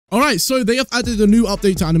All right, so they have added a new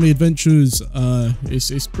update to Anime Adventures.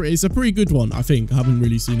 It's a pretty good one, I think. I haven't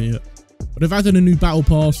really seen it yet. But they've added a new battle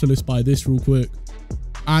pass, so let's buy this real quick.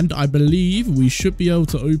 And I believe we should be able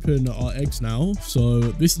to open our eggs now. So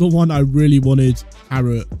this is the one I really wanted,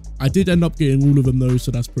 Carrot. I did end up getting all of them though,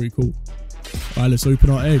 so that's pretty cool. All right, let's open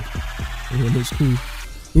our egg. Oh, it looks cool.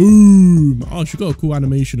 Boom. Oh, she got a cool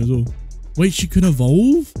animation as well. Wait, she can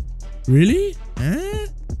evolve? Really? Eh?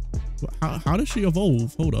 How does she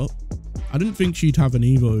evolve? Hold up. I didn't think she'd have an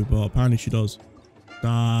Evo, but apparently she does.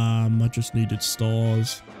 Damn, I just needed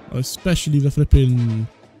stars. Especially the flipping,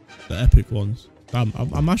 the epic ones. Damn,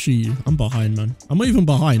 I'm behind, man. I'm not even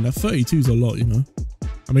behind. That 32 is a lot, you know.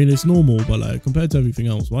 I mean, it's normal, but like compared to everything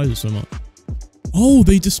else, why is it so much? Oh,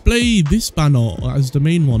 they display this banner as the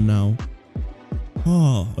main one now.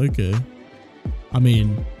 Oh, okay. I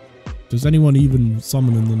mean, does anyone even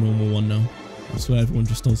summon in the normal one now? I swear everyone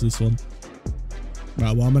just does this one.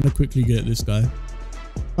 Right, well, I'm going to quickly get this guy.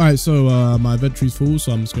 Alright, so my inventory's full,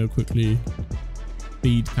 so I'm just going to quickly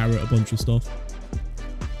feed Carrot a bunch of stuff.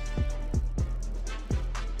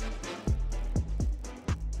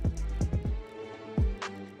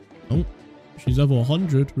 Oh, she's level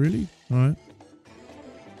 100, really? Alright.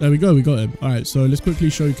 There we go, we got him. Alright, so let's quickly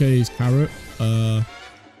showcase Carrot.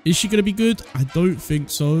 Is she going to be good? I don't think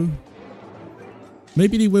so.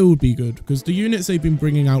 Maybe they will be good, because the units they've been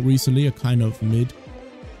bringing out recently are kind of mid.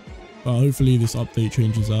 But hopefully this update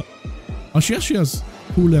changes that. Oh, she actually has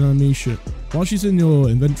cool animation. While she's in your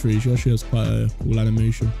inventory, she actually has quite a cool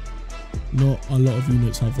animation. Not a lot of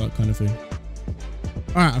units have that kind of thing.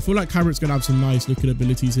 Alright, I feel like Carrot's going to have some nice looking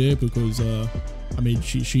abilities here, because, I mean,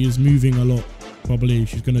 she is moving a lot. Probably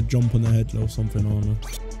she's going to jump on the head or something, I don't know.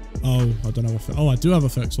 Oh, I don't have effects. Oh, I do have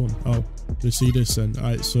effects on. Oh, let's see this then.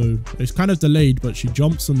 Alright, so it's kind of delayed, but she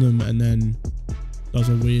jumps on them and then does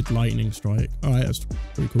a weird lightning strike. Alright, that's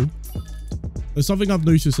pretty cool. There's something I've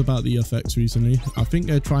noticed about the effects recently. I think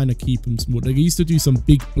they're trying to keep them small. They used to do some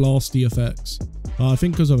big blasty effects. I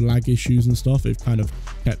think because of lag issues and stuff, they've kind of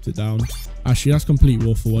kept it down. Actually, that's complete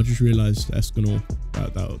waffle. I just realized Escanor,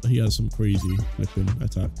 that he has some crazy flipping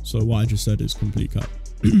attack. So what I just said is complete cap.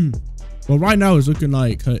 Well, right now it's looking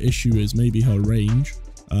like her issue is maybe her range,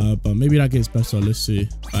 but maybe that gets better. Let's see.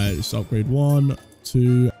 Let's upgrade 1,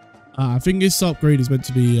 2. I think this upgrade is meant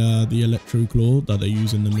to be the Electro Claw that they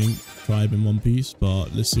use in the Mink tribe in One Piece,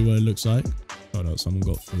 but let's see what it looks like. Oh no, someone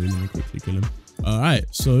got through. Let me quickly kill him. Alright,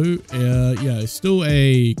 so yeah, it's still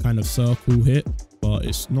a kind of circle hit, but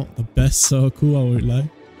it's not the best circle, I won't lie.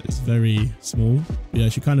 It's very small. Yeah,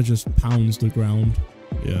 she kind of just pounds the ground.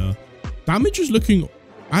 Yeah. Damage is looking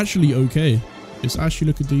actually okay. It's actually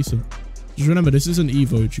looking decent. Just remember, this isn't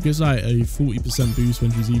Evo'd. She gets like a 40% boost when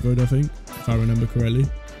she's Evo'd, I think, if I remember correctly.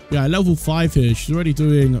 Yeah, at level 5 here, she's already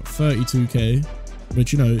doing 32k,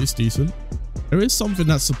 which, you know, is decent. There is something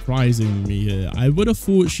that's surprising me here. I would have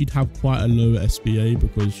thought she'd have quite a low SBA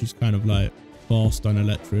because she's kind of like fast and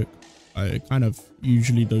electric. Kind of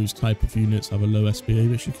usually those type of units have a low SBA,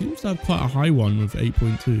 but she seems to have quite a high one with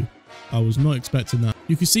 8.2. I was not expecting that.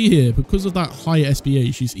 You can see here, because of that high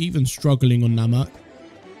SBA, she's even struggling on Namek,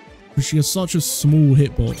 because she has such a small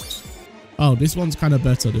hitbox. Oh, this one's kind of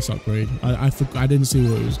better, this upgrade. I didn't see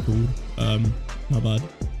what it was called. My bad.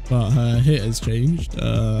 But her hit has changed.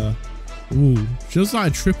 Ooh, just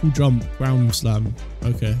like a triple jump ground slam.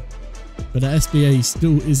 Okay. But the SBA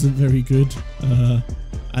still isn't very good.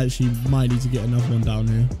 Actually might need to get another one down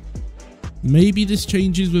here. Maybe this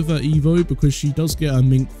changes with her Evo, because she does get a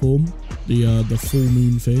Mink form. The full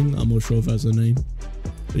moon thing. I'm not sure if that's her name.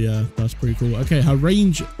 But yeah, that's pretty cool. Okay, her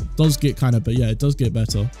range does get kind of, but yeah, it does get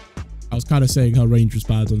better. I was kind of saying her range was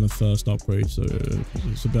bad on the first upgrade, so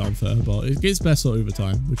it's a bit unfair, but it gets better over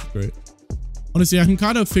time, which is great. Honestly, I can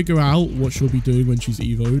kind of figure out what she'll be doing when she's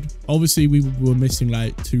Evo'd. Obviously, we were missing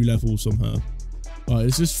like 2 levels from her. But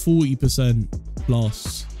it's just 40%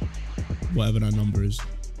 plus whatever that number is.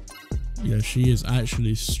 Yeah, she is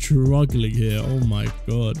actually struggling here. Oh my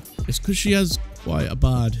god. It's because she has quite a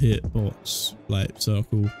bad hitbox, like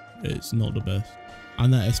circle. It's not the best.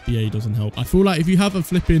 And that SBA doesn't help. I feel like if you have a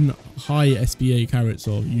flipping high SBA Carrot,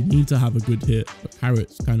 so you need to have a good hit. But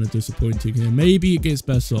Carrot's kind of disappointing here. Maybe it gets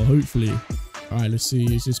better, hopefully. All right, let's see.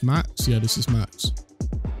 Is this max? Yeah, this is max.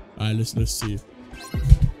 All right, let's see.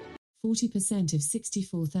 40% of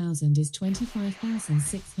 64,000 is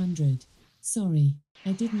 25,600. Sorry,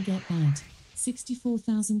 I didn't get that.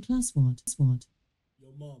 64,000 plus what? What?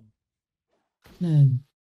 Your mom. No.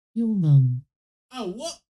 Your mum. Oh,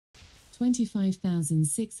 what?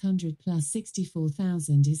 25,600 plus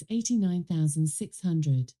 64,000 is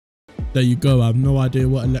 89,600. There you go. I have no idea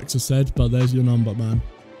what Alexa said, but there's your number, man.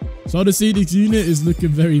 So honestly, this unit is looking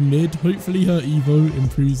very mid. Hopefully her Evo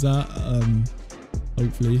improves that.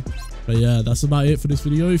 Hopefully. But yeah, that's about it for this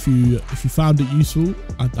video. If you found it useful,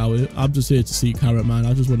 I doubt it. I'm just here to see Carrot, man.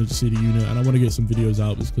 I just wanted to see the unit and I want to get some videos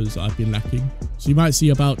out because I've been lacking. So you might see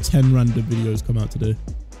about 10 random videos come out today.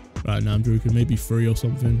 Right now, I'm joking. Maybe 3 or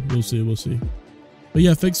something. We'll see. We'll see. But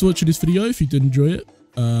yeah, thanks for watching this video. If you did enjoy it,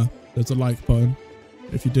 there's a like button.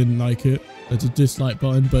 If you didn't like it, there's a dislike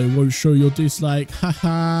button, but it won't show your dislike.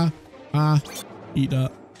 Haha. Eat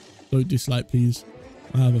that. Don't dislike, please.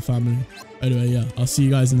 I have a family. Anyway, yeah, I'll see you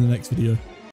guys in the next video.